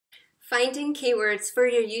Finding keywords for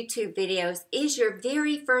your YouTube videos is your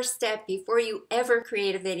very first step before you ever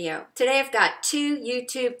create a video. Today I've got 2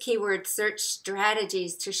 YouTube keyword search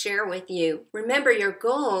strategies to share with you. Remember, your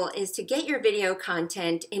goal is to get your video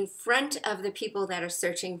content in front of the people that are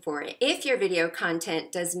searching for it. If your video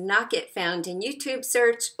content does not get found in YouTube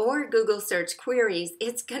search or Google search queries,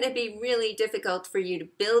 it's going to be really difficult for you to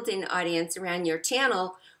build an audience around your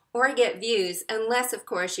channel or get views, unless of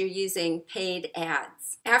course you're using paid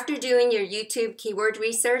ads. After doing your YouTube keyword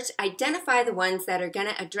research, identify the ones that are going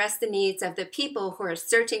to address the needs of the people who are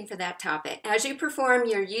searching for that topic. As you perform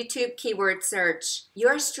your YouTube keyword search,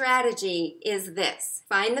 your strategy is this: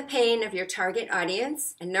 find the pain of your target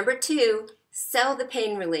audience, and number 2, sell the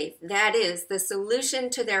pain relief. That is the solution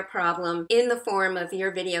to their problem in the form of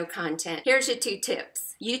your video content. Here's your 2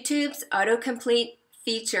 tips. YouTube's autocomplete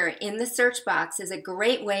feature in the search box is a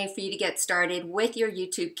great way for you to get started with your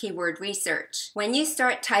YouTube keyword research. When you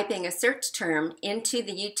start typing a search term into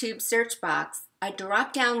the YouTube search box, a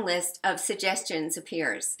drop-down list of suggestions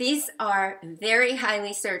appears. These are very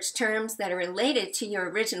highly searched terms that are related to your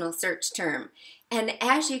original search term. And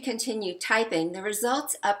as you continue typing, the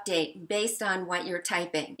results update based on what you're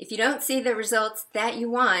typing. If you don't see the results that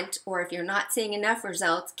you want, or if you're not seeing enough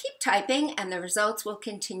results, keep typing and the results will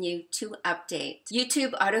continue to update.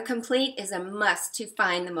 YouTube autocomplete is a must to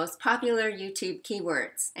find the most popular YouTube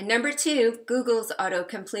keywords. And number 2, Google's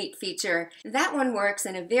autocomplete feature. That one works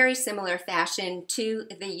in a very similar fashion to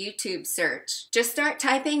the YouTube search. Just start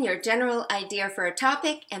typing your general idea for a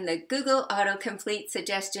topic and the Google autocomplete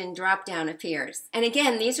suggestion drop-down appears. And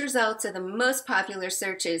again, these results are the most popular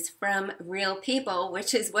searches from real people,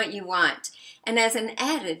 which is what you want. And as an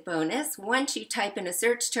added bonus, once you type in a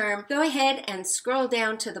search term, go ahead and scroll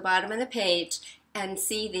down to the bottom of the page and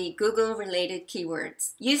see the Google-related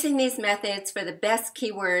keywords. Using these methods for the best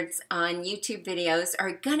keywords on YouTube videos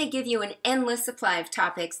are going to give you an endless supply of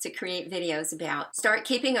topics to create videos about. Start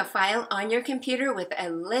keeping a file on your computer with a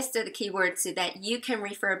list of the keywords so that you can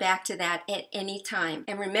refer back to that at any time.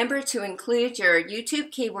 And remember to include your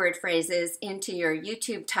YouTube keyword phrases into your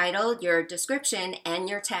YouTube title, your description, and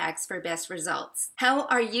your tags for best results. How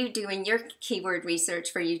are you doing your keyword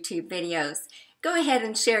research for YouTube videos? Go ahead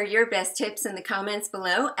and share your best tips in the comments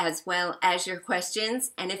below, as well as your questions.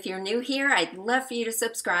 And if you're new here, I'd love for you to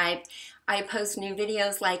subscribe. I post new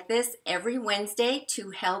videos like this every Wednesday to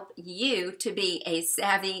help you to be a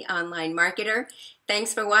savvy online marketer.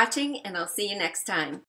 Thanks for watching, and I'll see you next time.